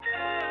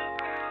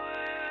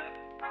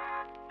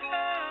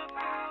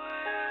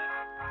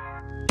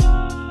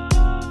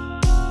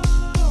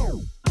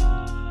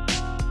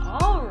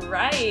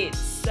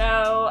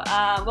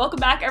Welcome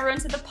back, everyone,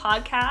 to the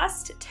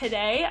podcast.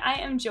 Today, I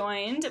am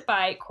joined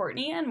by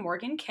Courtney and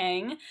Morgan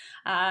King.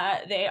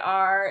 They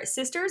are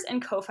sisters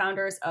and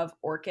co-founders of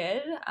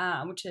Orchid,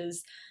 which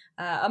is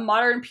a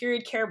modern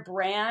period care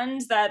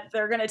brand that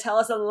they're going to tell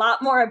us a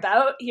lot more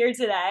about here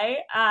today.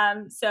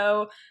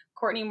 So,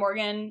 Courtney,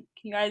 Morgan,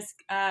 can you guys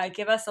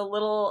give us a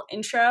little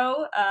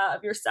intro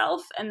of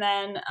yourself? And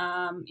then,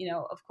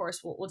 of course,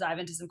 we'll dive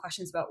into some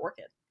questions about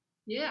Orchid.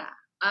 Yeah.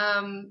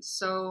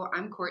 So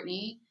I'm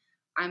Courtney.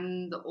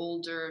 I'm the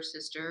older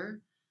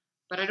sister,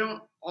 but I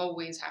don't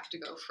always have to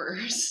go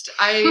first.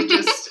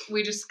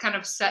 We just kind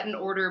of set in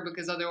order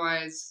because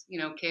otherwise,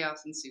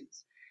 chaos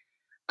ensues.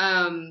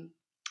 But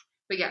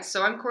yeah,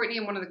 so I'm Courtney.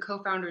 I'm one of the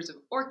co-founders of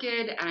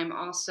Orchid, and I'm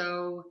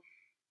also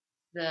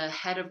the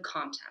head of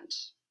content.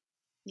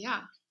 Yeah.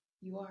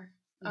 You are.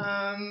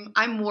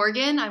 I'm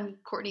Morgan. I'm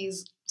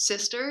Courtney's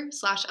sister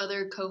 /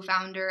 other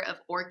co-founder of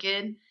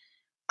Orchid.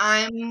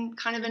 I'm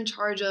kind of in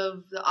charge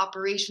of the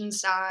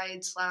operations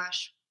side /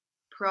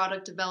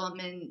 product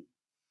development.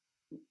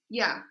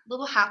 Yeah,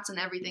 little hats and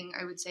everything,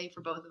 I would say,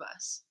 for both of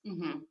us.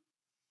 Mm-hmm.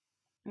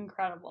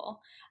 Incredible.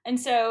 And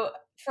so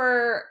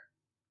for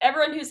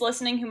everyone who's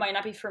listening who might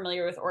not be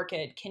familiar with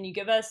Orchid, can you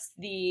give us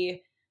the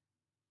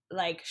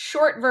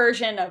short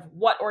version of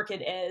what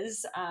Orchid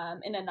is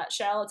in a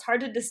nutshell? It's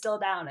hard to distill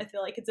down. I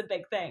feel like it's a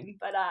big thing,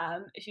 but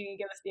if you can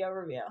give us the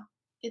overview.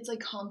 It's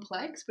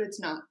complex, but it's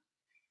not.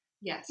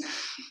 Yes,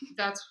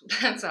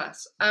 that's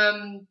us.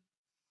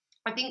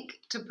 I think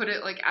to put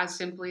it as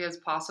simply as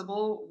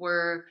possible,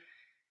 we're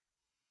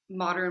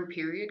modern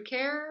period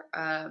care,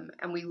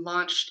 and we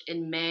launched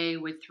in May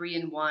with a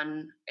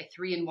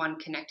 3-in-1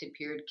 connected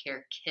period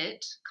care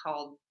kit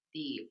called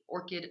the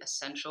Orchid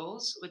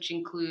Essentials, which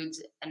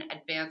includes an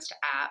advanced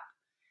app,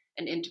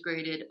 an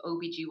integrated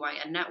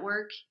OBGYN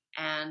network,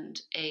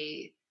 and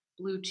a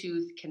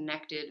Bluetooth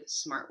connected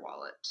smart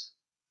wallet.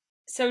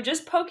 So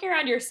just poking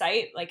around your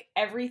site,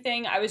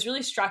 everything, I was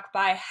really struck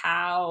by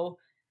how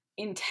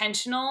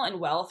intentional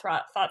and well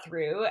thought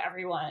through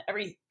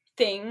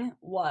everything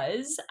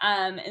was.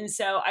 And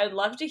so I'd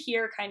love to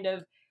hear kind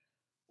of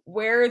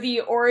where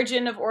the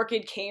origin of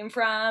Orchid came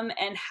from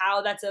and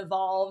how that's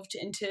evolved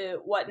into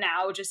what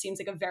now just seems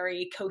like a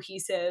very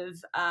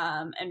cohesive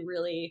and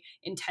really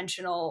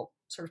intentional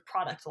sort of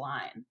product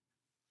line.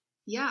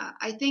 Yeah,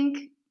 I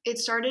think it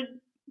started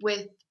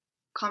with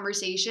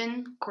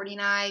conversation. Courtney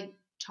and I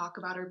talk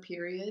about our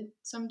period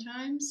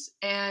sometimes,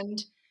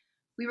 and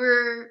we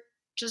were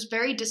just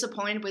very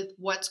disappointed with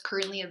what's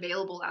currently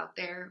available out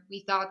there.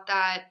 We thought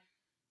that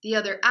the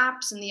other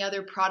apps and the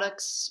other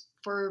products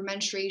for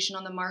menstruation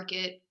on the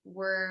market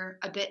were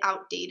a bit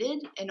outdated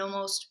and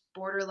almost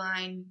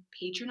borderline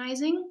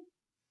patronizing.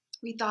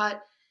 We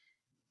thought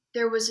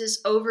there was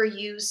this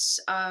overuse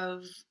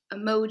of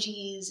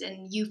emojis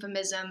and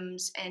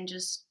euphemisms and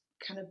just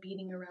kind of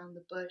beating around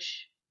the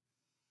bush.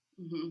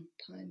 Mm-hmm.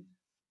 Pun.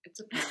 It's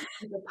a pun.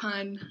 It's a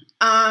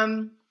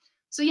pun.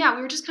 So yeah,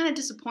 we were just kind of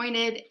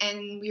disappointed,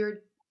 and we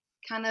were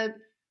kind of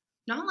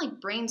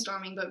not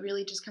brainstorming, but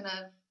really just kind of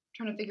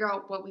trying to figure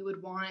out what we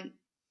would want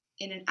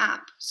in an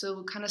app.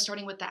 So kind of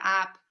starting with the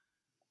app,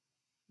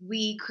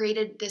 we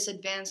created this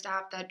advanced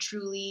app that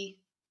truly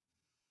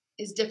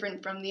is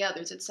different from the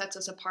others. It sets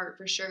us apart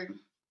for sure.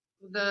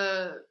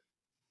 The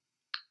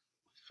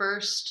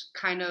first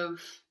kind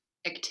of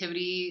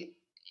activity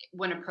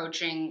when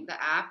approaching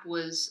the app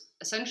was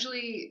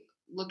essentially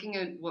looking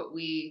at what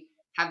we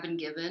have been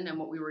given and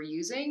what we were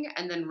using,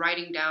 and then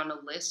writing down a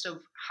list of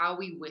how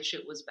we wish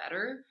it was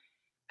better,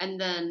 and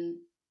then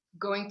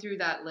going through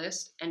that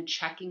list and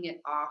checking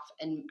it off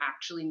and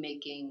actually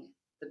making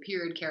the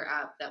period care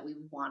app that we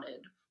wanted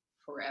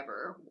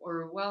forever,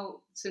 or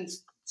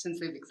since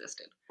they've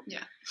existed.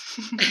 Yeah.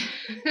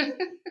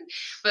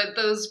 But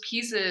those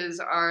pieces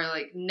are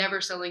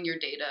never selling your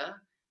data,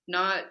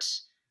 not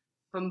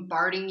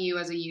bombarding you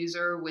as a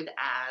user with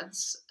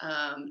ads,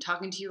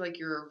 talking to you like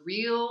you're a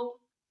real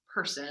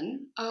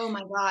person. Oh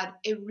my God.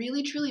 It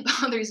really truly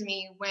bothers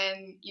me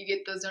when you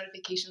get those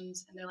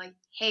notifications and they're like,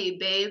 hey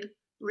babe,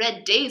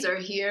 red days are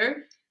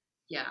here.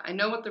 Yeah, I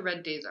know what the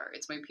red days are.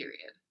 It's my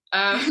period.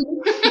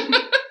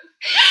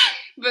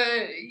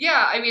 But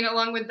yeah, I mean,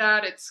 along with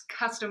that, it's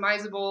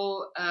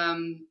customizable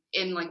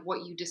in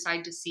what you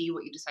decide to see,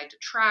 what you decide to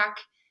track.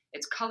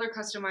 It's color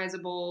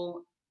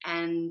customizable.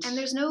 And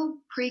there's no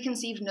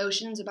preconceived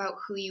notions about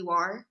who you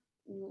are.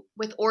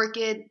 With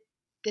Orchid,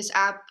 this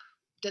app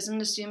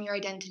doesn't assume your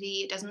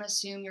identity. It doesn't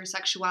assume your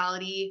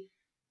sexuality.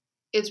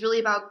 It's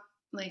really about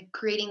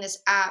creating this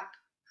app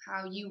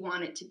how you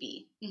want it to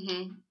be.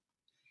 Mm-hmm.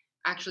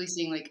 Actually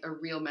seeing a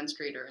real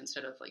menstruator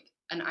instead of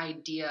an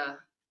idea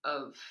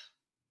of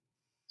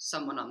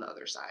someone on the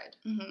other side.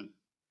 Mm-hmm.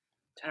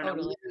 I don't know. I'm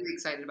really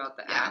excited about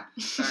the app.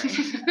 Sorry.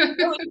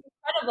 Oh, it's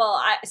incredible.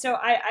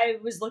 I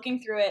was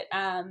looking through it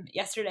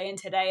yesterday and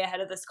today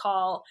ahead of this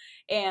call,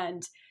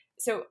 and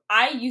so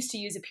I used to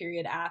use a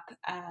period app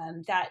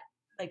that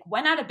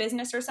went out of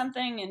business or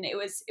something, and it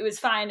was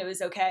fine. It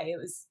was okay. It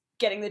was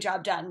getting the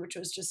job done, which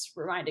was just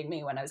reminding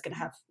me when I was going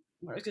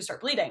to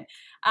start bleeding.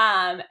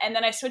 And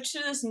then I switched to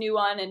this new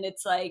one, and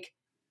it's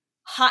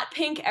hot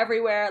pink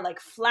everywhere, like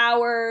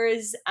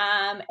flowers,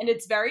 and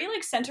it's very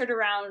like centered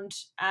around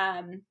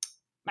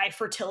my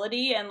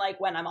fertility and like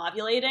when I'm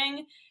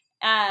ovulating,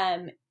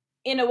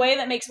 in a way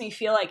that makes me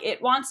feel like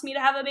it wants me to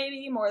have a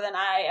baby more than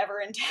I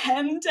ever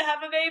intend to have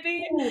a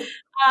baby.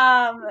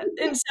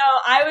 And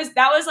so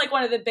that was like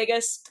one of the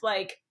biggest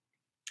like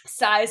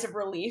sighs of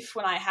relief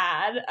when I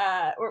had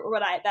I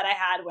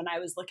had when I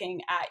was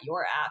looking at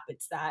your app.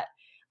 It's that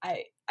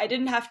I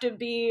didn't have to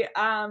be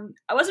I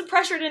wasn't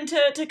pressured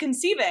into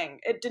conceiving,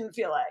 it didn't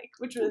feel like,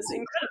 which was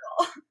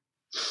incredible.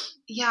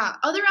 Yeah,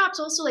 other apps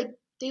also like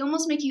they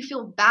almost make you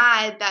feel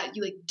bad that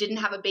you like didn't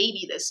have a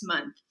baby this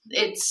month.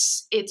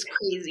 It's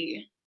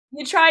crazy.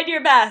 You tried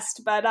your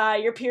best, but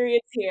your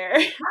period's here.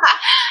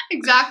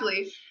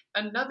 Exactly.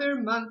 Another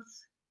month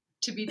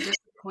to be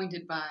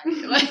disappointed by.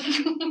 Like,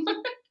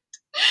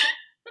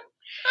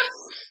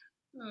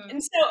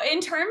 and so in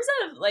terms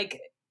of like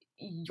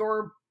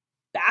your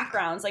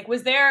backgrounds, like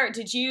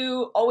did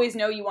you always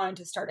know you wanted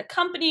to start a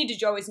company?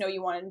 Did you always know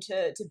you wanted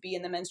to be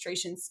in the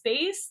menstruation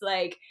space?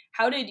 Like,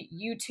 how did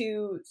you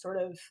two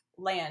sort of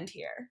land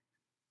here?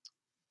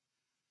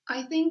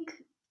 I think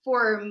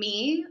for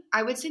me,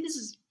 I would say this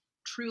is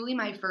truly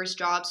my first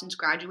job since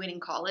graduating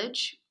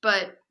college.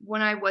 But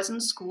when I was in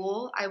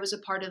school, I was a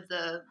part of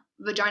the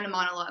Vagina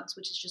Monologues,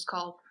 which is just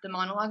called the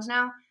Monologues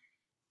now.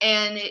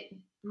 And it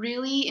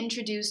really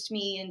introduced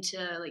me into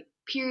like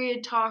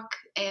period talk,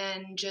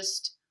 and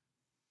just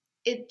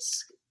it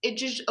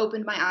just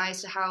opened my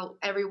eyes to how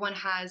everyone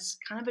has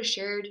kind of a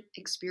shared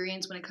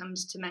experience when it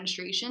comes to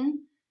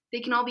menstruation.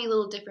 They can all be a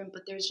little different,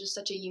 but there's just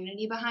such a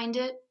unity behind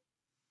it.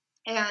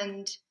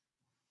 And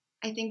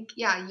I think,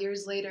 yeah,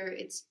 years later,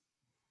 it's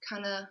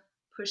kind of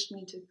pushed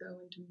me to go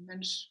into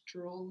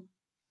menstrual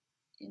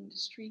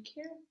industry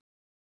care.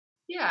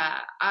 Yeah,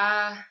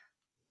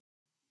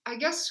 I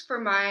guess for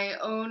my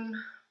own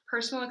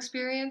personal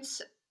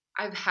experience,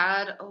 I've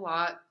had a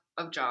lot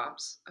of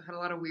jobs. I've had a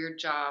lot of weird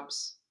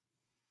jobs,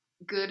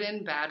 good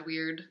and bad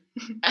weird.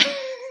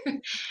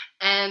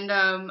 And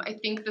I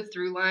think the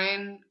through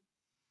line,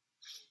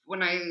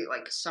 when I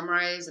like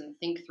summarize and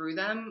think through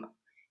them,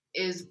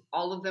 is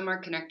all of them are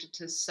connected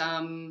to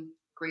some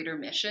greater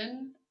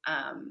mission.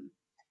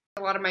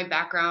 A lot of my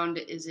background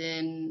is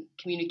in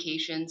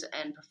communications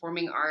and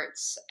performing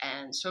arts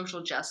and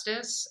social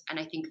justice. And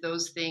I think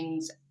those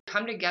things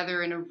come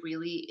together in a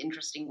really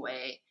interesting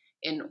way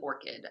in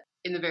Orchid.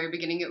 In the very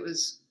beginning, it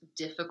was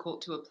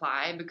difficult to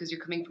apply because you're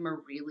coming from a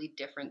really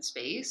different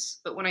space.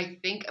 But when I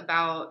think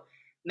about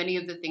many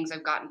of the things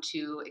I've gotten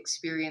to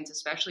experience,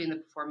 especially in the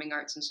performing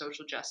arts and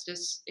social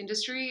justice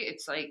industry,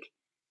 it's like,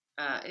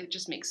 it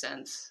just makes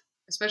sense.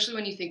 Especially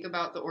when you think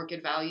about the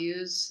Orchid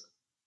values.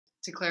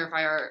 To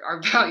clarify, our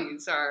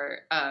values are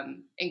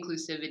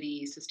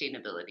inclusivity,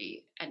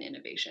 sustainability, and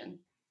innovation.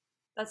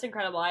 That's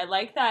incredible. I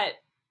like that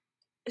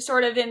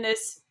sort of in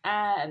this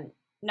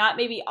not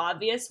maybe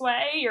obvious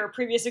way. Your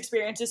previous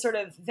experience is sort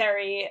of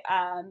very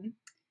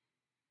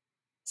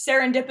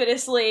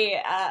serendipitously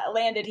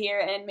landed here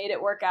and made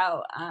it work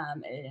out.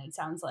 And it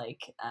sounds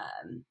like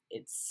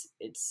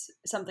it's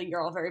something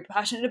you're all very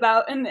passionate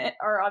about and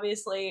are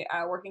obviously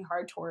working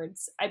hard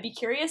towards. I'd be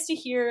curious to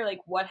hear like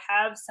what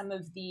have some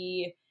of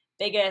the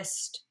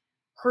biggest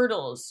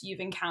hurdles you've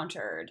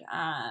encountered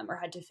or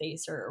had to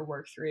face or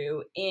work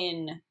through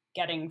in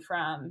getting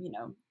from, you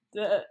know,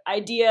 the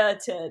idea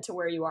to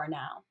where you are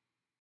now.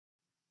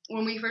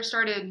 When we first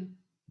started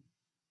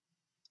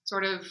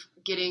sort of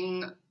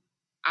getting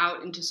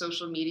out into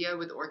social media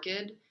with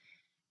Orchid,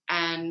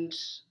 and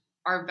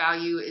our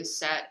value is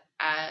set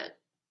at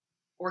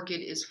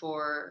Orchid is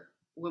for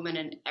women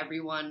and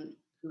everyone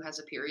who has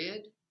a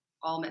period,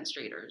 all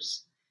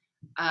menstruators.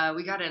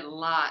 We got a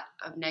lot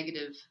of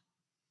negative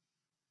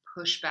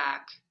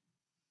pushback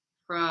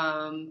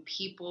from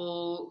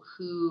people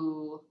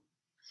who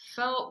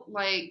felt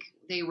like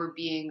they were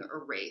being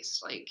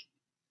erased, like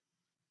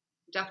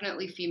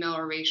definitely female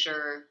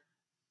erasure.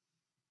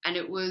 And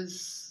it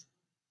was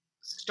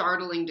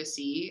startling to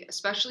see,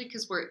 especially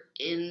because we're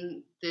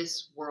in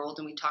this world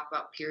and we talk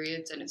about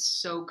periods and it's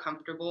so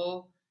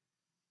comfortable.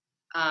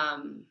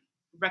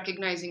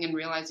 Recognizing and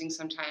realizing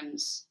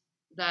sometimes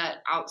that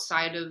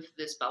outside of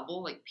this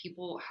bubble, like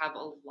people have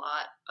a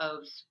lot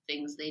of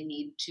things they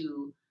need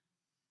to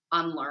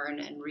unlearn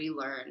and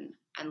relearn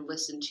and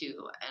listen to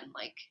and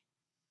like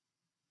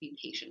be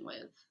patient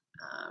with.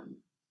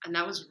 And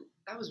that was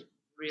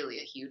really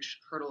a huge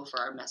hurdle for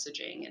our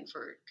messaging and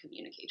for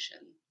communication.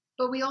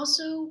 But we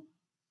also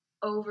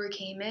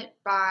overcame it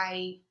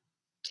by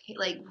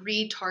like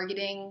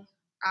retargeting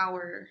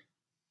our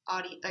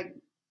audience, like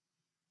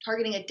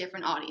targeting a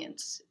different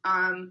audience.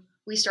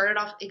 We started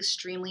off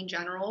extremely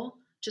general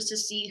just to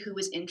see who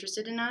was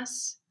interested in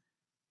us.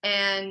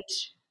 And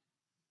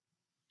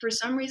for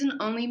some reason,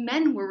 only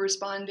men were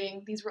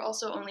responding. These were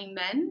also only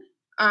men.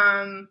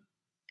 And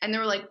they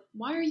were like,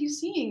 why are you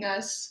seeing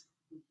us?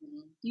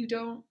 Mm-hmm.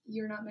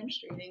 You're not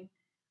menstruating.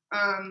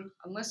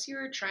 Unless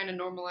you're trying to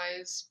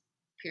normalize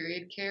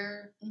period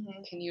care,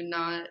 mm-hmm. Can you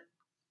not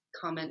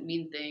comment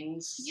mean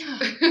things? Yeah.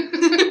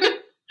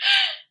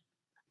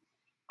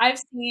 I've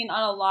seen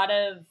on a lot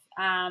of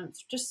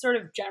just sort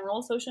of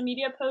general social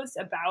media posts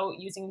about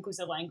using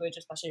inclusive language,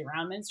 especially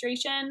around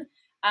menstruation.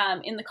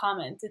 In the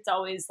comments, it's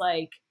always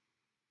like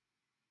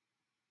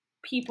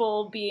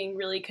people being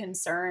really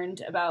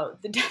concerned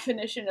about the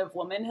definition of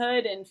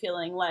womanhood and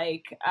feeling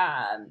like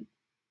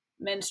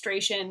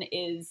menstruation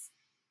is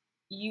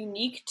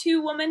unique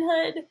to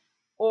womanhood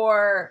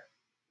or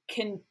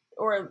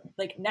or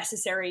like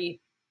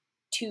necessary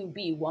to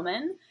be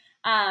woman.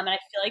 And I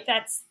feel like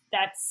that's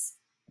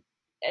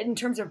in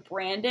terms of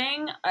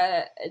branding,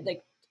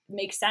 like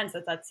makes sense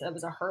that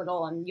was a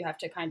hurdle, and you have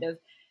to kind of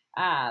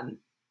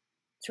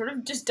sort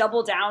of just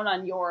double down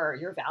on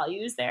your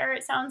values there.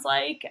 It sounds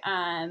like,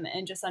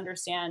 and just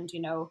understand,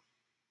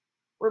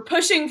 we're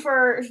pushing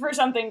for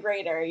something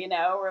greater.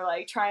 We're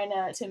like trying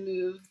to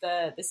move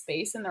the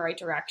space in the right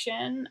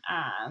direction,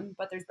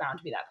 but there's bound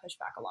to be that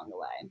pushback along the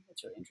way.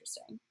 It's really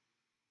interesting.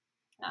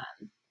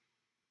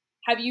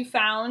 Have you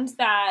found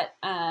that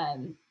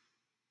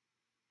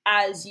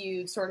as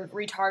you sort of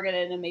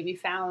retargeted and maybe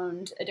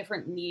found a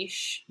different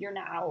niche, you're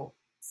now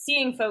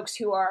seeing folks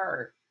who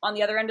are on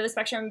the other end of the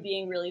spectrum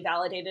being really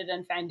validated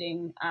and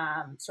finding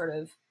sort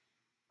of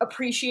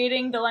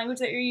appreciating the language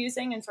that you're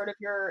using and sort of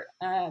your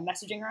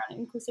messaging around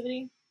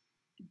inclusivity?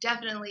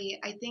 Definitely.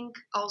 I think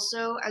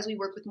also as we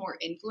work with more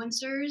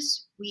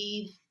influencers,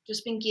 we've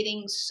just been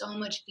getting so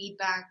much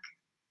feedback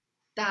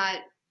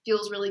that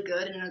feels really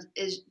good and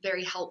is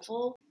very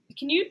helpful.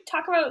 Can you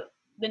talk about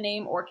the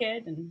name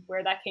Orchid and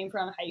where that came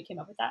from, how you came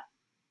up with that?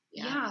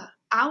 Yeah.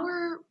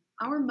 Our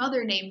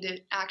mother named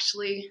it,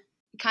 actually.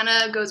 It kind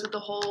of goes with the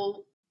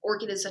whole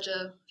Orchid is such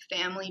a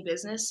family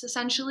business,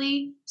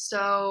 essentially.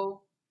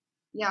 So,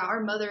 yeah,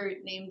 our mother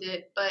named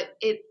it, but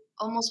it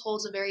almost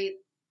holds a very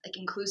like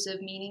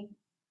inclusive meaning.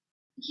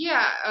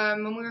 Yeah,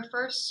 when we were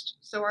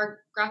so our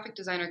graphic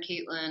designer,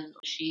 Caitlin,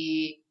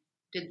 she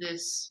did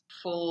this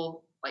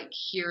full, like,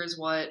 here's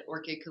what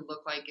Orchid could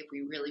look like if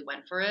we really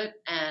went for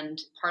it. And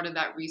part of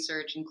that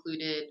research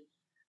included,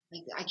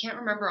 like, I can't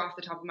remember off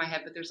the top of my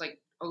head, but there's like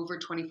over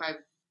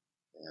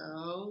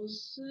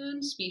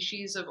 25,000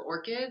 species of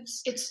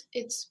orchids. It's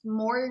like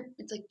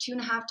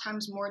 2.5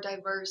 times more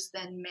diverse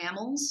than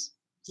mammals,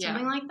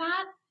 something like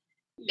that.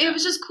 Yeah. It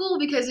was just cool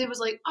because it was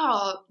like,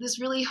 oh, this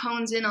really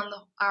hones in on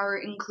our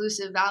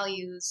inclusive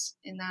values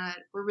in that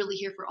we're really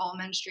here for all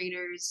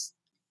menstruators.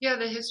 Yeah,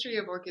 the history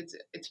of orchids,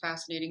 it's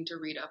fascinating to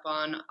read up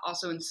on.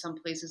 Also, in some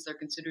places, they're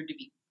considered to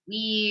be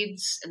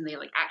weeds, and they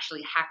like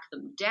actually hack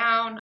them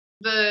down.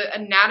 The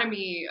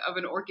anatomy of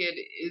an orchid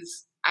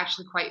is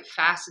actually quite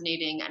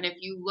fascinating. And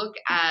if you look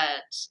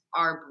at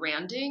our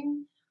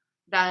branding,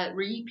 that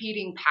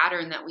repeating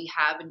pattern that we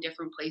have in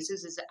different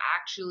places is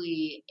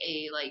actually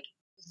a like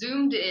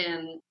zoomed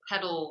in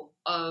petal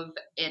of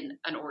an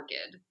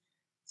orchid.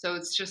 So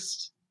it's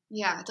just...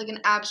 Yeah, it's like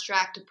an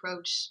abstract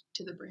approach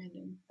to the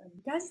branding.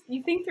 You guys,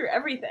 you think through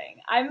everything.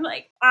 I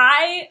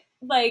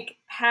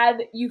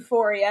had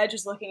euphoria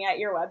just looking at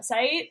your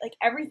website. Like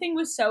everything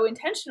was so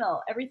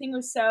intentional. Everything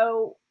was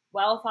so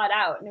well thought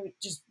out, and it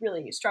just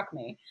really struck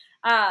me.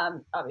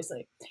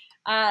 Obviously.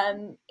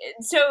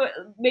 So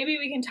maybe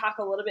we can talk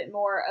a little bit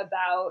more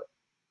about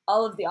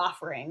all of the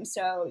offerings.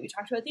 So you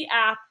talked about the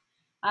app.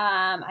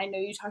 I know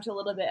you talked a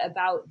little bit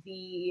about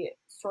the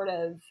sort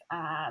of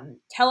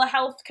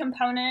telehealth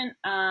component,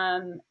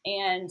 and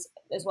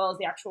as well as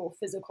the actual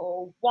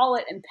physical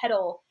wallet and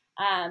pedal.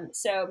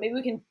 So maybe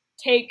we can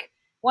take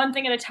one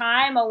thing at a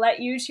time. I'll let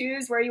you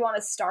choose where you want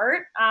to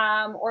start,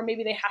 or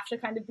maybe they have to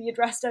kind of be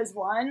addressed as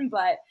one.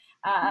 But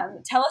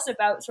tell us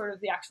about sort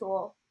of the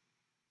actual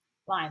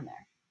line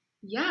there.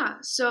 Yeah,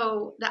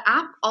 so the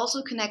app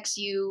also connects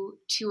you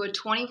to a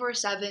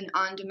 24/7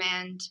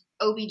 on-demand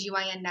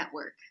OBGYN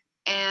network.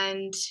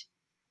 And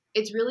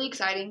it's really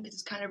exciting because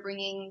it's kind of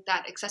bringing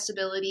that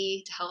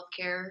accessibility to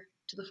healthcare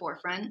to the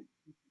forefront.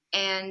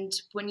 And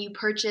when you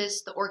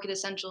purchase the Orchid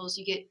Essentials,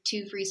 you get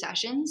 2 free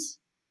sessions.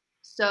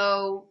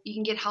 So you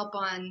can get help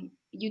on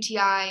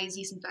UTIs,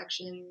 yeast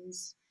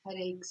infections,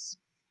 headaches,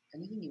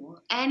 anything you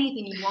want.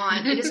 Anything you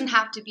want. It doesn't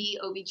have to be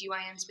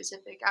OBGYN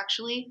specific,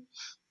 actually.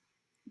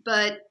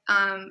 But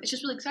it's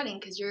just really exciting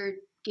because you're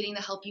getting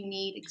the help you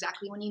need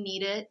exactly when you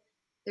need it.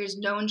 There's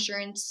no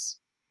insurance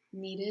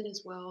needed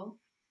as well.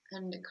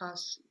 And it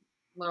costs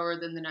lower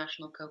than the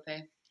national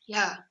copay.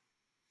 Yeah.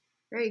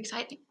 Very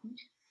exciting.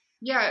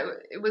 Yeah,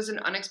 it was an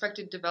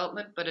unexpected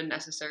development, but a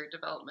necessary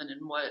development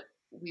in what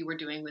we were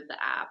doing with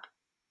the app.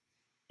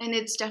 And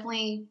it's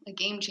definitely a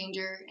game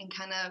changer and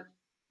kind of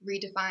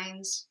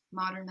redefines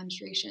modern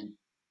menstruation.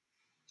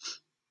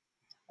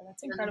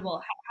 That's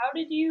incredible. How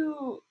did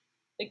you,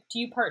 do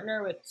you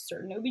partner with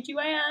certain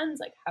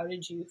OBGYNs? Like, how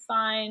did you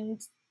find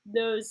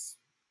those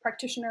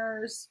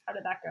practitioners? How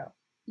did that go?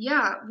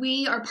 Yeah,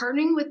 we are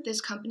partnering with this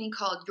company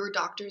called Your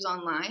Doctors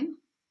Online,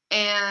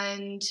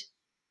 and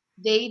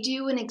they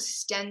do an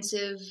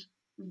extensive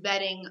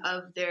vetting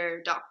of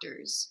their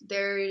doctors.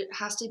 There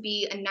has to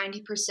be a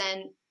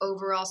 90%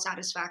 overall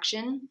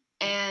satisfaction,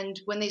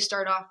 and when they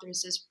start off,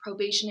 there's this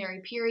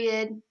probationary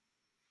period,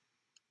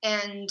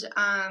 and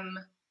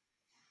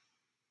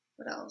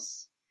what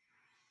else?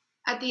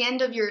 At the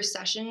end of your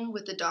session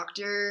with the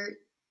doctor,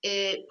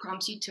 it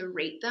prompts you to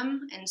rate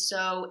them. And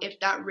so if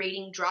that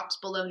rating drops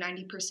below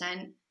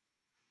 90%,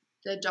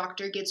 the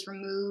doctor gets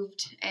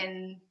removed,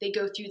 and they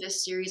go through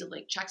this series of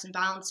like checks and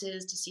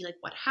balances to see like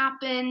what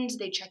happened.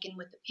 They check in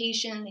with the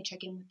patient, they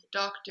check in with the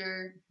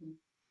doctor. Mm-hmm.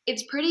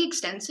 It's pretty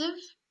extensive.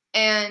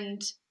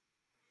 And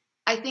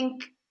I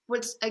think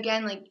what's,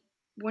 again, like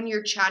when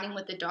you're chatting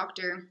with the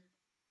doctor,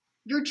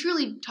 you're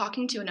truly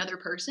talking to another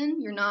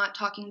person. You're not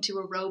talking to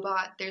a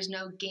robot. There's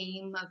no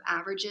game of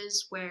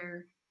averages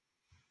where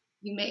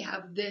you may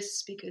have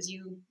this because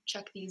you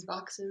check these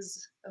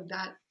boxes of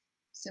that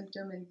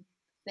symptom and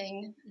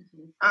thing.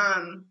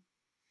 Mm-hmm.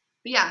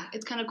 But yeah,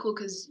 it's kind of cool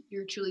because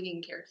you're truly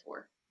being cared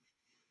for.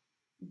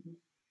 Mm-hmm.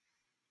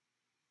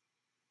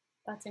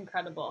 That's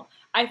incredible.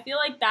 I feel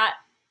like that,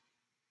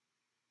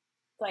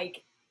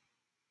 like,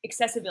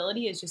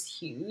 accessibility is just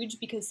huge,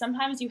 because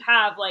sometimes you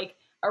have like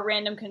a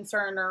random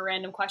concern or a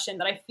random question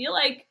that I feel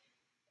like,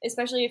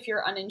 especially if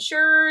you're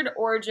uninsured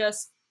or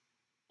just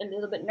a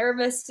little bit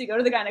nervous to go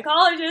to the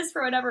gynecologist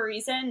for whatever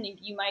reason,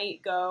 you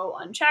might go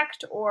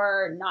unchecked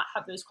or not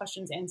have those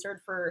questions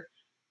answered for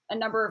a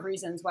number of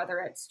reasons, whether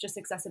it's just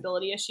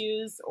accessibility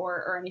issues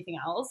or anything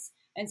else.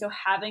 And so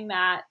having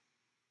that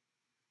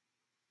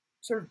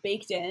sort of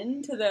baked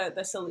into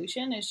the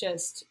solution is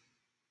just,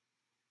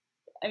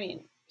 I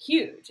mean,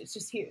 huge. It's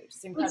just huge.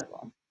 It's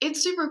incredible.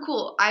 It's super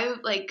cool.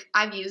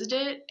 I've used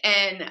it,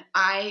 and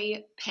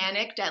I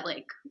panicked at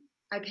like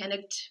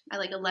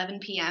 11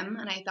 p.m.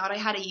 and I thought I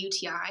had a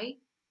UTI.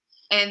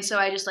 And so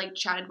I just like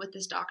chatted with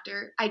this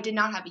doctor. I did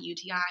not have a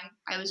UTI.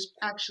 I was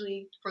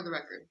actually, for the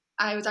record,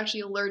 I was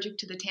actually allergic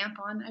to the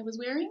tampon I was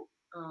wearing.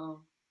 Oh.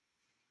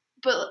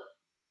 But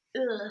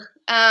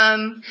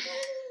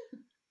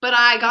but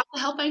I got the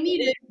help I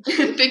needed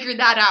and figured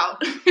that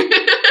out.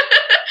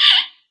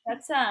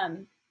 That's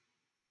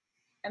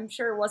I'm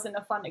sure wasn't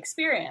a fun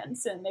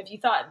experience. And if you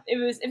thought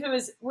if it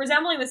was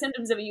resembling the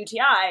symptoms of a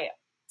UTI,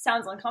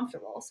 sounds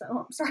uncomfortable. So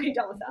I'm sorry you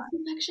dealt with that.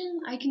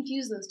 Infection? I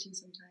confuse those two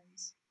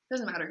sometimes.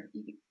 Doesn't matter.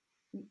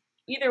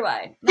 Either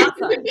way, not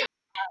fun.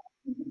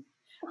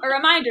 A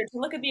reminder to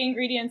look at the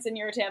ingredients in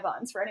your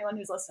tampons for anyone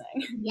who's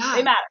listening. Yeah.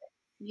 They matter.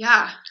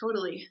 Yeah,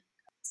 totally.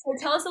 So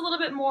tell us a little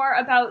bit more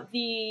about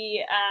the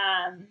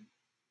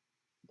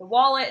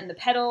wallet and the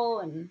pedal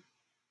and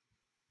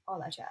all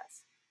that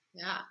jazz.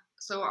 Yeah.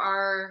 So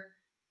our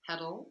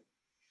pedal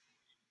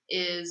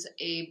is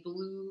a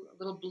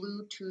little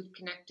Bluetooth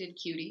connected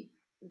cutie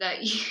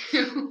that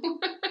you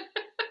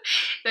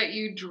that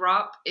you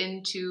drop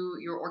into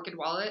your Orchid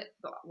wallet.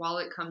 The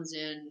wallet comes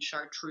in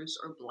chartreuse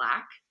or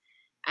black,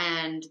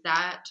 and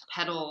that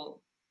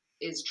pedal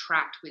is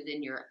tracked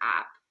within your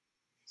app.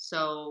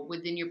 So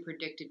within your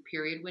predicted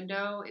period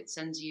window, it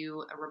sends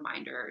you a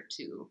reminder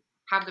to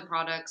have the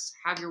products,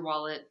 have your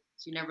wallet,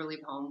 so you never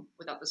leave home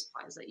without the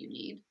supplies that you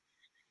need.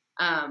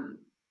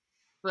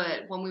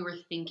 But when we were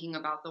thinking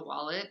about the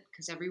wallet,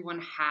 because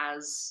everyone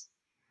has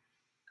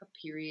a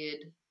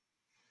period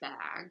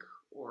bag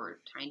or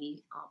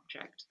tiny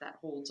object that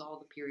holds all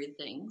the period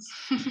things,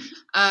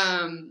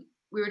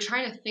 we were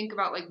trying to think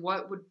about like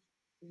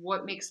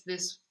what makes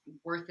this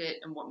worth it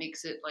and what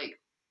makes it like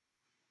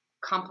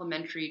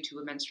complementary to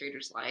a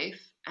menstruator's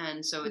life.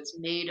 And so it's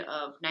made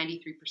of 93%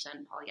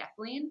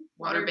 polyethylene,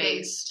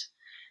 water-based.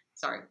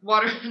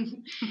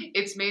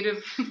 It's made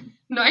of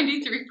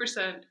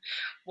 93%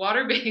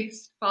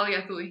 water-based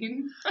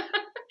polyethylene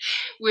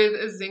with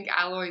a zinc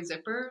alloy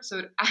zipper. So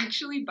it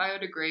actually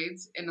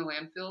biodegrades in a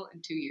landfill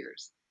in 2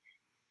 years.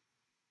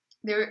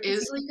 There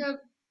is like a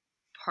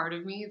part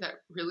of me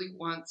that really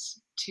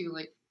wants to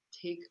like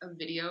take a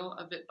video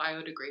of it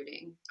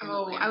biodegrading.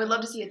 Oh, I would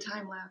love to see a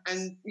time lapse.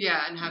 And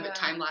have it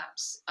time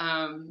lapse.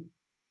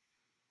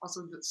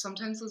 Also,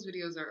 sometimes those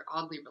videos are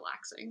oddly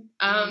relaxing.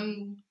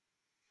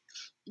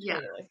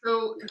 Yeah. Totally.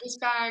 So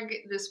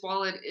this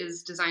wallet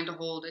is designed to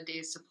hold a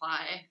day's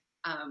supply,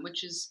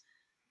 which is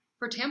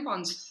for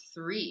tampons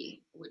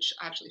 3, which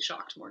actually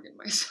shocked Morgan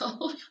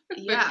myself.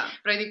 Yeah.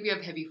 but I think we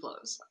have heavy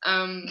flows.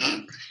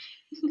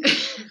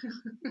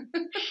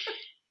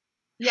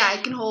 Yeah,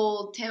 it can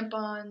hold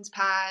tampons,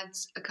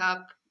 pads, a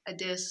cup, a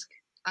disc,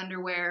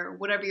 underwear,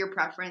 whatever your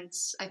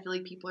preference. I feel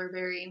like people are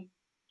very...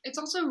 It's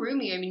also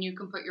roomy. I mean, you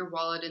can put your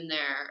wallet in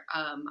there.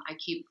 I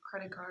keep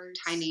credit cards,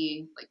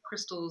 tiny like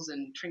crystals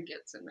and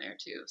trinkets in there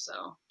too.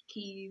 So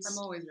keys. I'm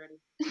always ready.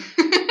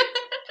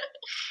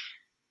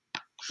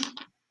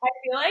 I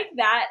feel like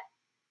that.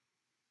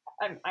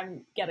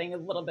 I'm getting a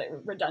little bit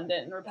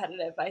redundant and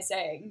repetitive by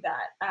saying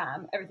that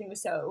everything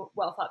was so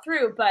well thought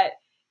through, but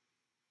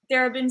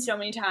there have been so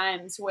many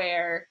times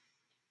where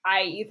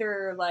I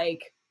either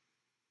like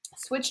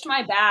switched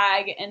my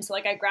bag, and so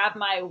like I grabbed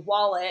my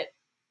wallet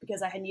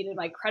because I had needed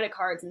my credit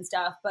cards and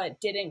stuff, but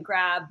didn't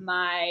grab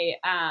my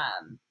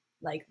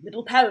like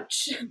little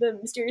pouch, the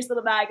mysterious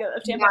little bag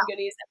of tampon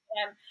goodies,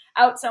 and I'm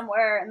out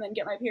somewhere and then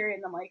get my period,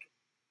 and I'm like,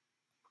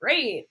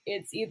 great.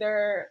 It's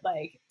either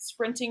like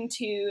sprinting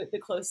to the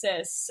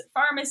closest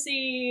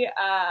pharmacy,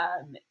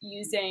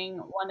 using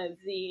one of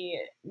the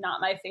not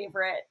my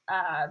favorite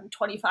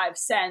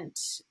 25-cent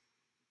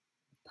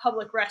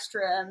public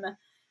restroom,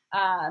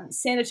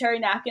 sanitary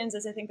napkins,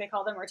 as I think they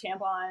call them, or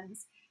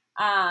tampons,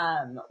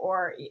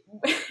 or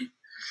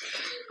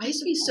I used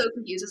to be so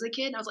confused as a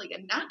kid. I was like,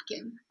 a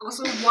napkin.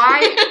 Also,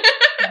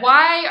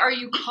 why are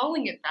you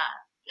calling it that?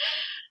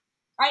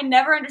 I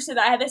never understood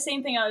that. I had the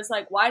same thing. I was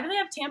like, why do they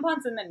have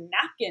tampons and then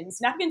napkins?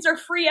 Napkins are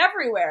free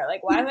everywhere.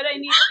 Like, why would I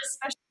need a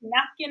special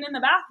napkin in the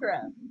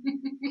bathroom?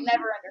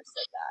 Never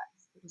understood that.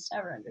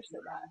 Never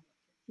understood that.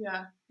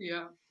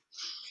 Yeah.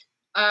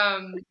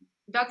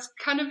 That's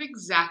kind of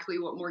exactly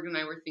what Morgan and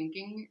I were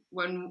thinking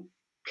when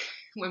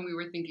we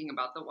were thinking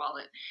about the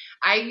wallet.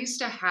 I used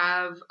to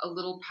have a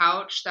little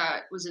pouch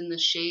that was in the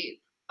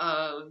shape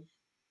of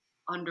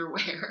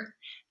underwear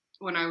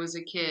when I was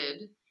a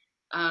kid.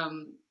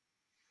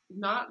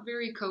 Not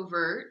very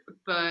covert,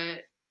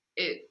 but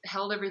it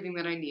held everything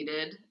that I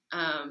needed.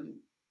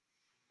 And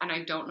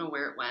I don't know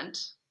where it went.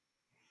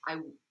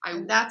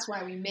 And that's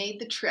why we made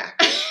the track.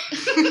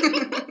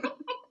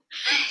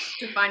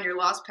 To find your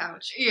lost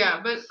pouch.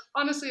 Yeah, but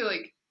honestly,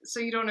 like, so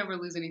you don't ever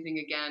lose anything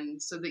again,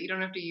 so that you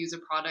don't have to use a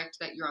product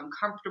that you're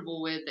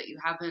uncomfortable with, that you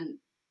haven't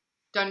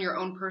done your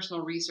own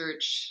personal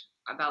research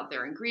about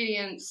their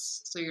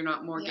ingredients, so you're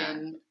not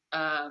Morgan.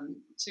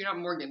 So you're not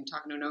Morgan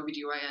talking to an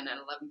OBGYN at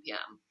 11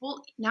 p.m.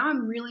 Well, now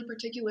I'm really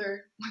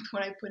particular with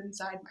what I put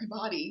inside my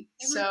body.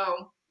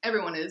 So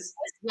everyone is.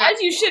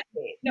 As you should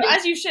be. No,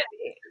 as you should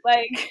be.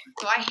 Like,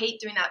 so I hate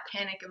doing that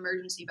panic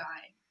emergency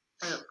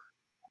buy. Oh.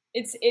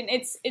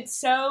 It's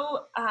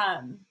so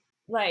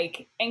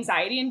like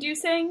anxiety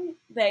inducing,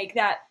 like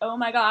that, oh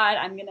my god,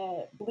 I'm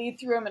gonna bleed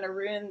through, I'm gonna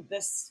ruin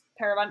this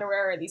pair of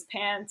underwear or these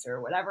pants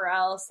or whatever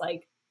else.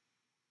 Like,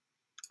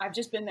 I've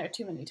just been there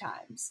too many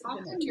times.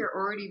 Often you're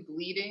already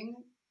bleeding,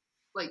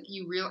 like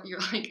you're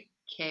like,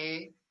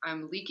 okay,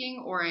 I'm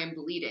leaking or I am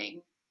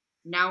bleeding.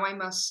 Now I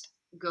must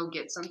go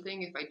get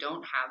something if I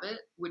don't have it,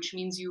 which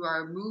means you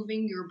are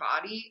moving your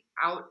body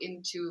out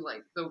into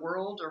like the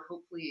world, or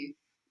hopefully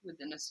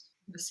within a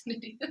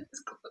vicinity that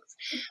is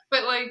close.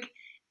 But like,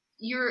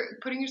 you're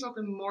putting yourself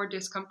in more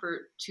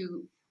discomfort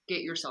to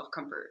get yourself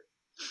comfort.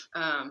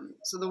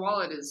 So the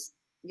wallet is,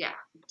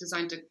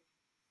 designed to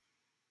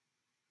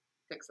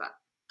fix that.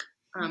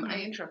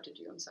 I interrupted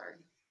you. I'm sorry.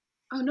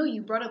 Oh no,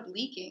 you brought up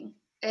leaking.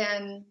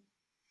 And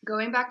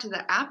going back to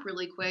the app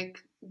really quick,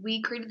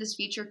 we created this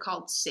feature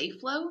called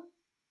SafeFlow,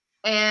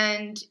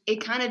 and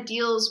it kind of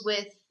deals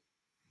with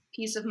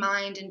peace of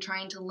mind and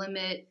trying to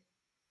limit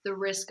the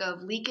risk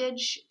of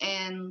leakage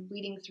and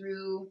bleeding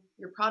through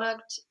your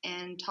product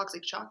and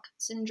toxic shock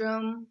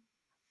syndrome,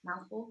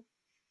 mouthful,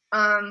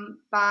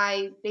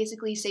 by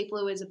basically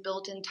SafeFlow is a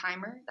built-in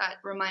timer that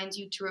reminds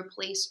you to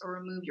replace or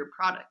remove your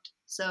product.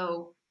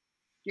 So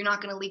you're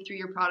not going to leak through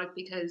your product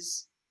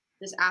because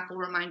this app will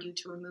remind you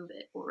to remove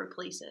it or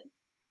replace it.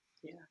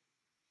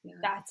 Yeah.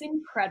 That's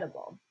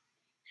incredible.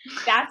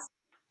 That's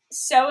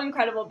so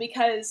incredible,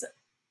 because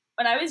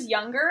when I was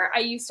younger, I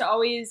used to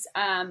always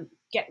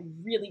get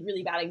really,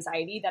 really bad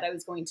anxiety that I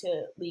was going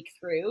to leak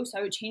through. So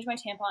I would change my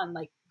tampon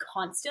like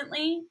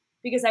constantly,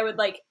 because I would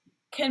like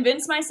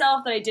convince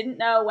myself that I didn't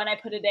know when I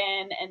put it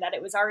in and that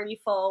it was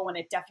already full when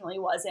it definitely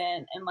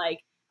wasn't. And like,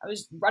 I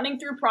was running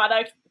through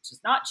product, which is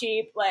not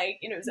cheap. Like,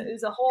 you know, it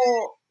was a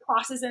whole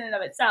process in and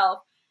of itself.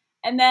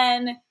 And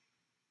then,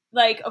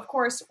 like, of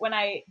course, when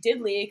I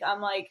did leak,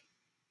 I'm like,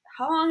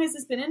 how long has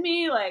this been in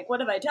me? Like, what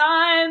have I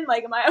done?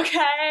 Like, am I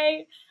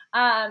okay?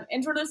 And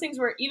it's one of those things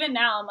where even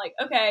now I'm like,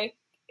 okay,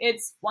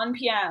 it's 1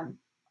 p.m.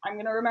 I'm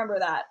going to remember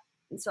that.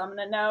 And so I'm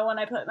going to know when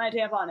I put my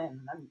tampon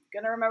in. I'm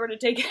going to remember to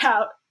take it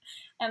out.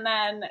 And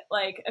then,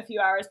 like, a few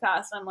hours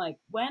pass, and I'm like,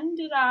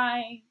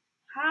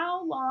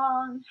 how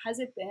long has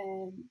it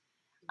been?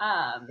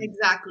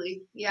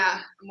 Exactly. Yeah.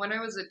 When I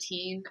was a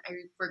teen, I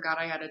forgot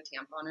I had a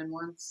tampon in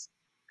once,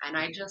 and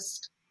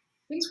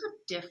things were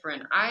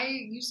different. I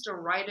used to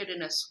write it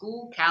in a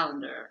school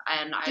calendar,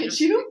 and Did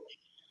you?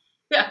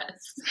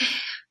 Yes.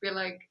 Be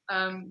like,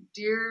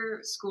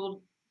 dear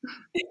school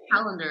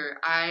calendar,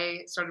 I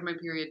started my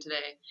period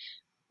today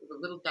with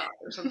a little dot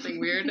or something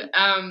weird.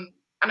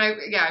 And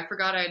I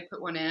forgot I had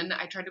put one in.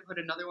 I tried to put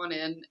another one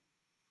in.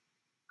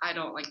 I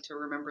don't like to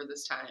remember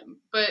this time,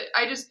 but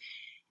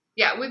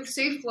with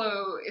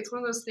SafeFlow, it's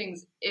one of those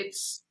things.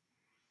 It's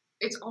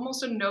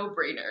almost a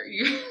no-brainer.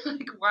 You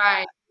like,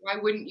 why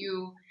wouldn't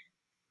you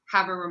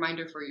have a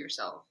reminder for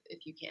yourself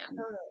if you can?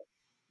 Totally.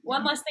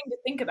 One less thing to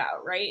think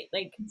about, right?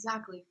 Like,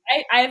 exactly.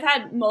 I've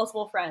had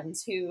multiple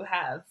friends who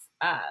have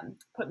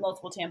put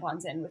multiple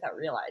tampons in without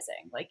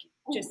realizing, like,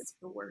 just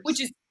the worst.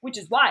 which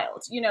is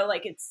wild, you know,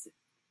 like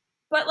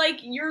but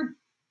like, you're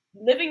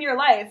living your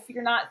life,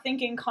 you're not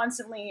thinking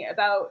constantly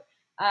about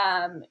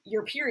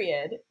your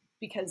period,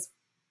 because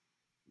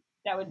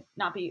that would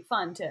not be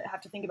fun to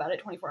have to think about it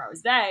 24 hours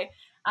a day.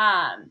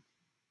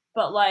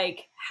 But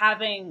like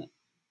having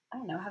a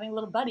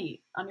little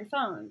buddy on your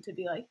phone to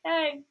be like,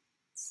 hey,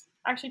 it's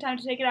actually time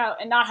to take it out,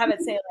 and not have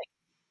it say like,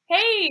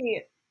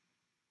 hey,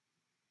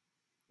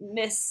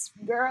 Miss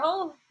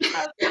Girl,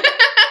 have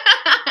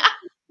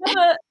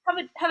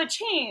a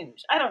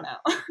change. I don't know.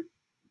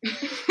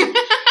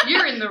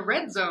 You're in the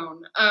red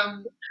zone.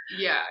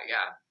 Yeah.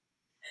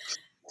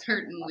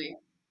 Certainly.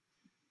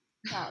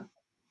 Yeah.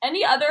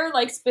 Any other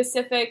like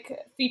specific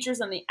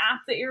features on the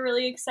app that you're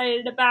really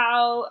excited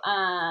about?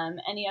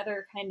 Any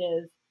other kind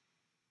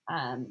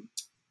of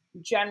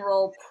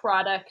general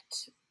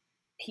product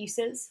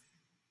pieces?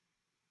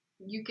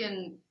 You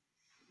can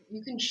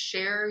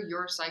share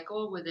your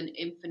cycle with an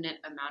infinite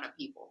amount of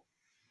people.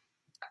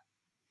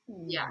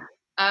 Yeah.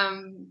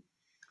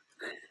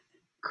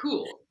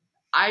 Cool.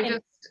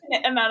 Infinite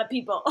amount of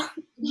people.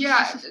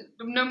 Yeah,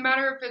 no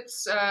matter if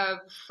it's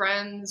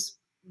friends,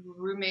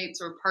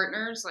 roommates, or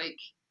partners, like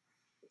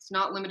it's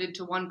not limited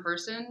to one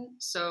person.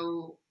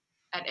 So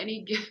at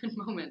any given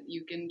moment,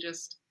 you can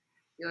just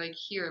be like,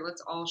 here,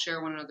 let's all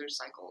share one another's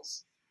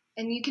cycles.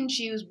 And you can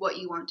choose what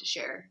you want to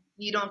share.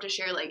 You don't have to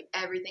share like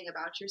everything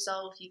about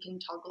yourself. You can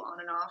toggle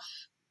on and off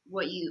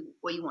what you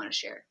want to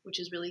share, which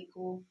is really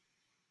cool.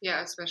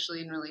 Yeah,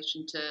 especially in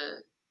relation to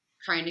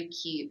trying to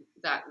keep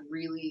that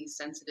really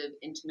sensitive,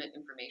 intimate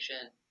information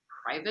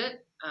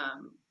private,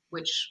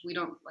 which we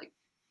don't like.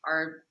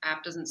 Our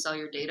app doesn't sell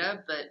your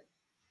data, but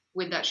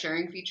with that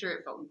sharing feature,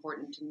 it felt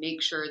important to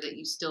make sure that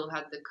you still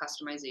had the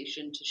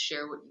customization to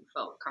share what you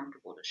felt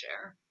comfortable to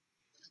share.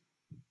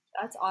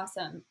 That's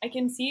awesome. I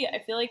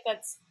feel like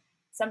that's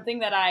something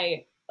that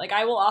I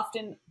will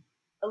often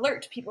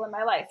alert people in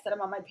my life that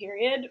I'm on my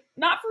period,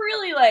 not for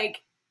really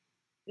like,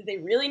 do they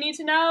really need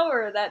to know,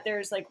 or that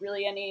there's like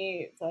really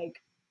any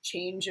like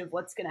change of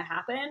what's going to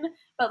happen,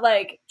 but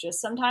like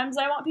just sometimes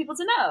I want people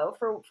to know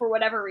for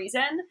whatever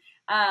reason.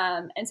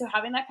 And so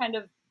having that kind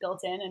of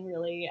built in and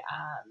really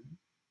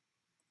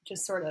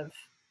just sort of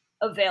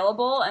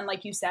available, and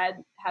like you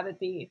said, have it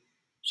be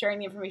sharing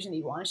the information that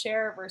you want to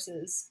share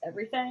versus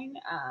everything.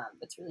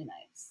 That's really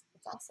nice.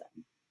 That's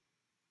awesome.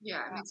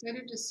 Yeah, I'm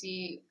excited to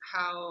see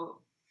how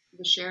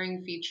the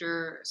sharing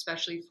feature,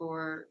 especially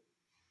for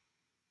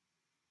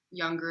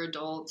younger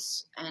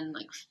adults and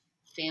like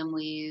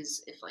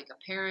families, if like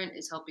a parent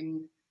is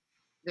helping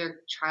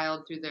their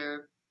child through the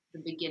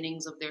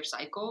beginnings of their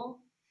cycle,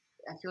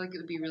 I feel like it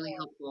would be really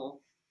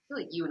helpful. I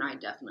feel like you and I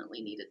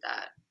definitely needed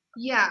that.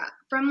 Yeah,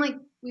 from like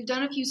we've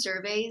done a few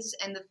surveys,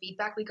 and the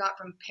feedback we got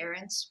from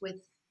parents with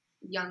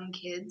young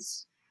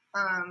kids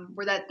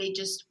were that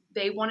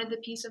they wanted the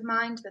peace of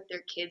mind that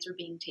their kids were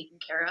being taken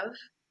care of.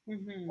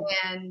 Mm-hmm.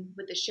 And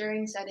with the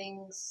sharing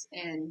settings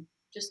and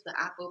just the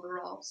app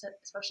overall,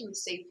 especially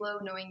with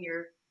SafeFlow, knowing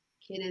your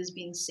kid is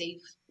being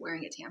safe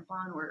wearing a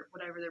tampon or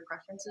whatever their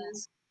preference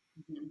is,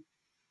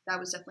 that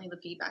was definitely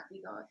the feedback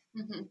we got.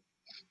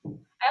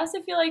 I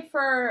also feel like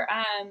for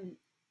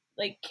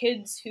like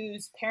kids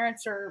whose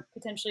parents are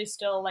potentially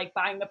still like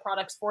buying the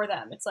products for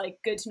them, it's like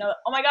good to know,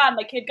 oh my god,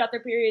 my kid got their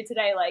period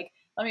today, like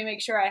let me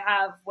make sure I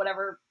have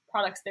whatever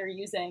products they're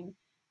using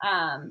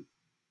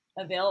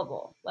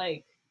available.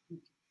 Like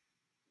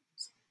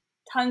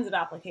tons of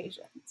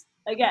applications.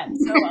 Again,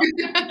 so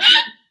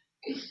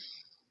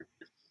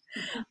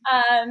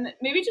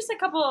maybe just a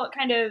couple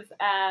kind of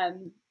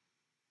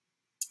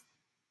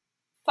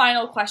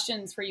final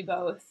questions for you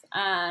both.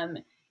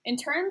 In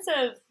terms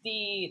of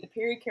the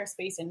period care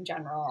space in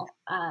general,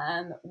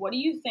 what do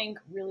you think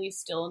really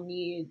still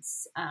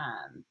needs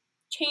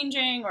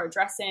changing or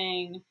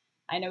addressing?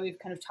 I know we've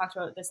kind of talked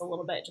about this a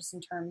little bit just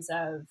in terms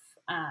of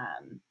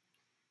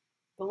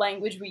the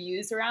language we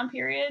use around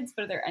periods,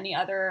 but are there any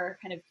other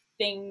kind of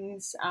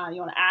things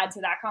you want to add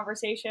to that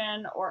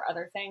conversation, or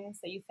other things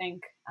that you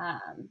think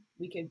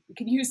we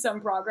could use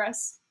some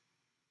progress?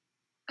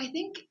 I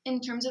think in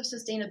terms of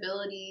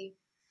sustainability,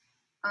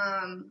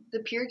 the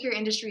period care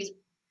industry is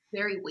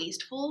very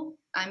wasteful.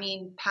 I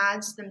mean,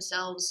 pads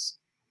themselves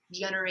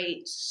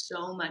generate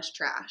so much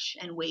trash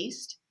and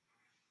waste.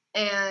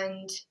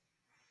 And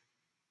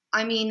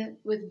I mean,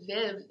 with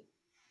Viv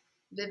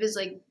is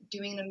like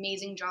doing an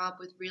amazing job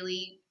with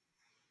really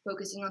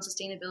focusing on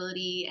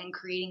sustainability and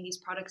creating these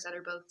products that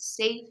are both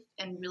safe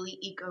and really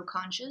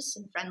eco-conscious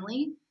and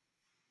friendly.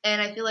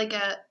 And I feel like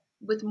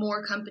with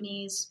more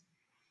companies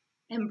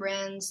and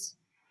brands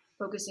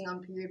focusing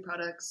on period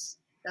products,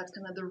 that's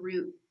kind of the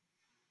route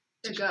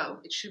to go.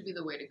 It should be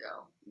the way to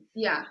go.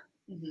 Yeah.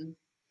 Mm-hmm.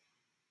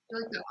 I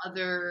feel like the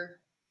other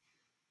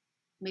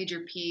major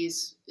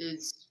piece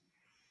is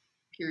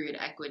period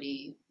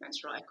equity,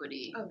 menstrual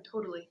equity. Oh,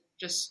 totally.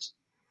 Just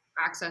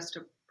access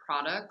to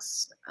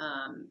products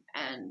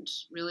and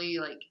really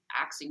like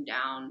axing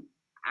down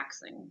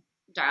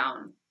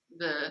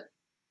the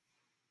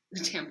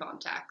tampon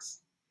tax.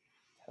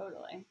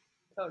 Totally.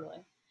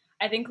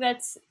 I think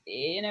that's,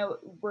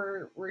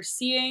 we're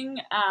seeing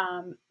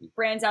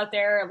brands out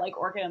there like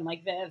Orchid and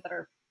like Viv that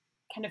are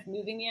kind of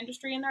moving the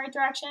industry in the right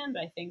direction,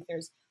 but I think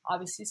there's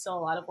obviously still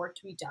a lot of work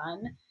to be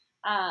done.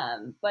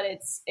 But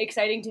it's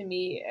exciting to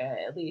me,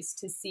 at least,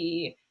 to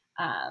see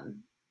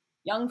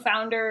young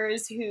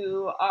founders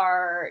who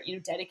are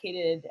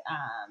dedicated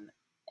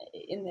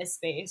in this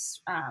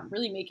space,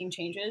 really making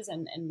changes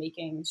and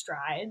making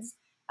strides,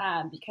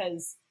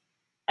 because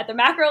at the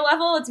macro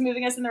level, it's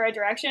moving us in the right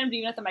direction. But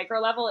even at the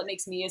micro level, it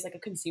makes me as like a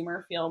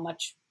consumer feel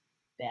much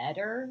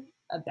better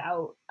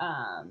about,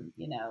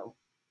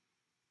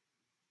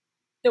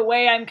 the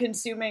way I'm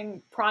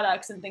consuming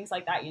products and things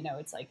like that,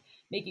 it's like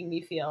making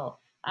me feel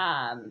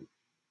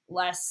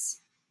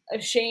less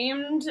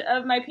ashamed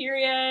of my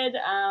period,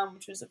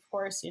 which was, of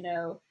course,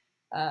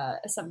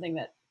 something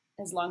that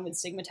has long been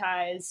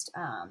stigmatized,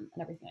 and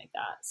everything like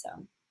that. So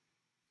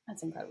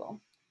that's incredible.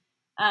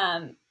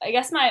 I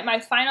guess my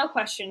final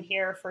question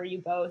here for you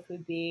both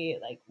would be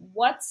like,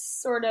 what's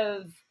sort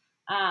of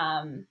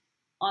on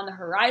the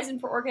horizon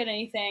for Orchid?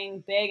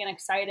 Anything big and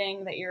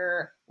exciting that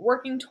you're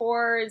working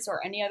towards,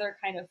 or any other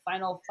kind of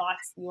final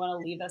thoughts you want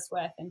to leave us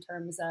with in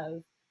terms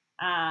of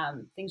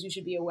things we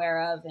should be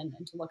aware of and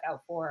to look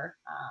out for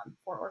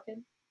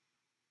Orchid?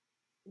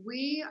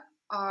 We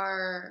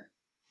are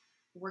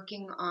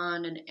working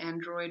on an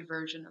Android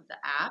version of the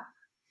app,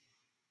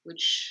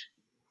 which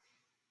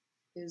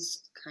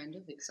is kind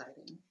of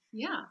exciting.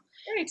 Yeah.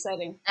 Very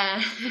exciting.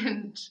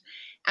 And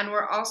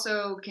we're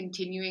also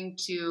continuing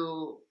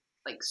to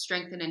like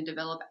strengthen and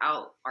develop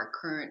out our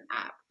current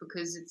app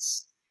because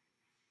it's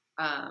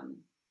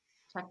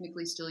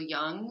technically still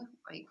young.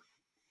 Like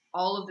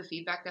all of the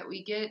feedback that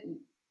we get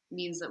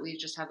means that we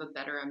just have a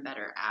better and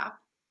better app,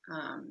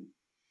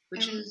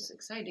 which is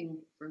exciting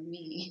for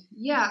me.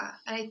 Yeah,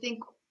 and I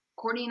think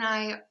Courtney and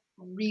I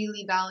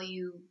really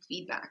value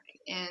feedback,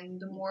 and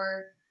the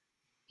more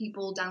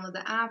people download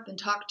the app and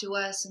talk to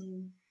us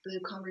and the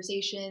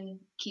conversation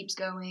keeps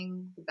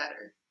going, the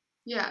better.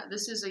 Yeah,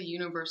 this is a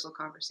universal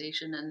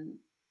conversation, and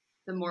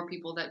the more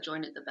people that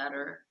join it, the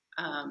better.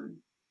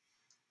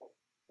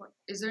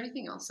 Is there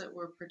anything else that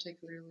we're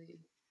particularly...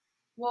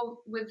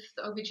 Well, with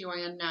the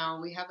OBGYN now,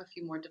 we have a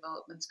few more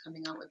developments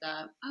coming out with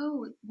that.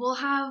 Oh, we'll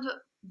have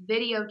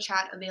video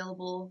chat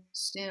available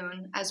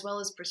soon, as well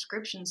as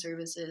prescription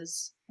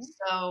services.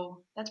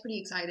 So that's pretty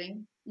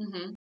exciting.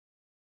 Mm-hmm.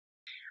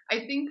 I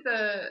think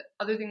the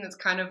other thing that's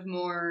kind of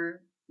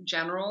more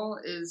general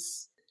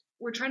is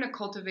we're trying to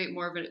cultivate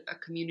more of a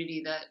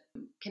community that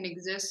can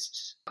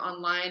exist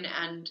online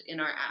and in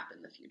our app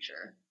in the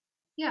future.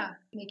 Yeah,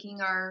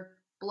 making our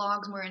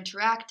blogs more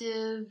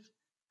interactive,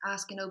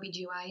 Ask an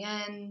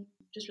OBGYN,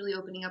 just really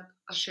opening up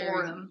a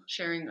forum.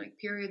 Sharing like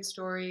period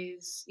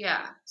stories.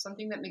 Yeah,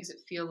 something that makes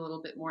it feel a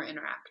little bit more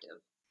interactive.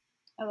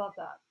 I love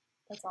that.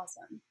 That's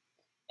awesome.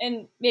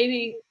 And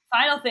maybe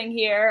final thing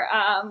here,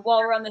 while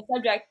we're on the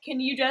subject,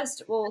 can you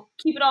we'll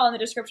keep it all in the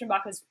description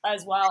box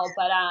as well,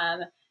 but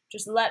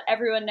just let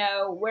everyone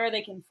know where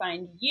they can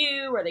find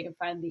you, where they can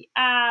find the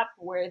app,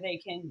 where they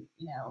can,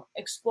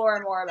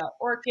 explore more about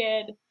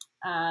Orchid,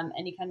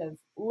 any kind of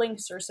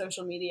links or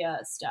social media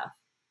stuff.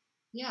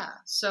 Yeah,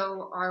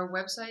 so our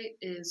website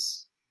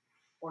is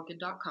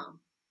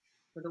orchid.com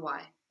with a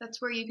Y. That's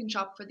where you can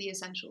shop for the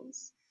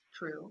essentials.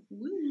 True.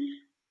 Woo.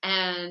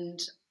 And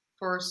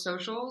for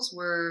socials,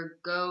 we're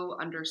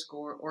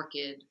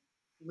go_orchid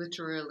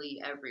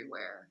literally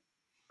everywhere.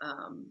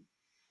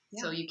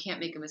 So you can't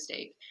make a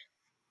mistake.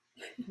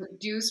 But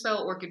do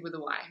spell orchid with a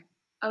Y.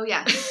 Oh,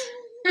 yes.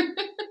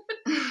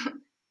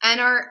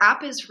 And our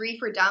app is free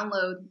for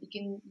download. You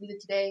can use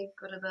it today.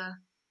 Go to the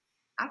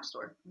App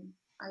Store on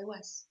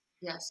iOS.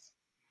 Yes.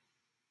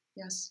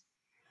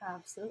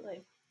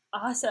 Absolutely.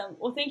 Awesome.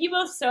 Well, thank you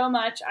both so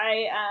much.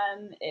 I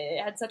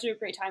had such a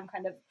great time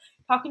kind of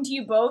talking to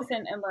you both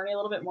and learning a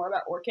little bit more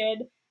about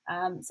Orchid.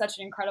 Such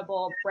an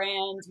incredible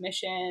brand,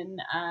 mission,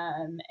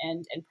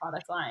 and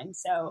product line.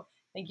 So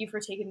thank you for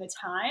taking the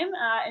time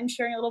and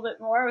sharing a little bit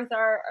more with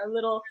our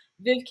little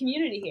Viv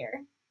community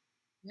here.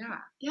 Yeah,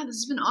 this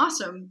has been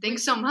awesome.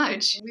 Thanks so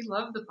much. We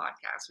love the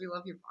podcast. We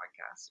love your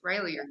podcast.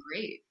 Riley, you're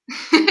great.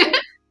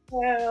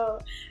 So,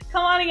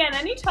 come on again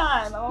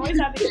anytime. I'm always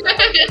happy to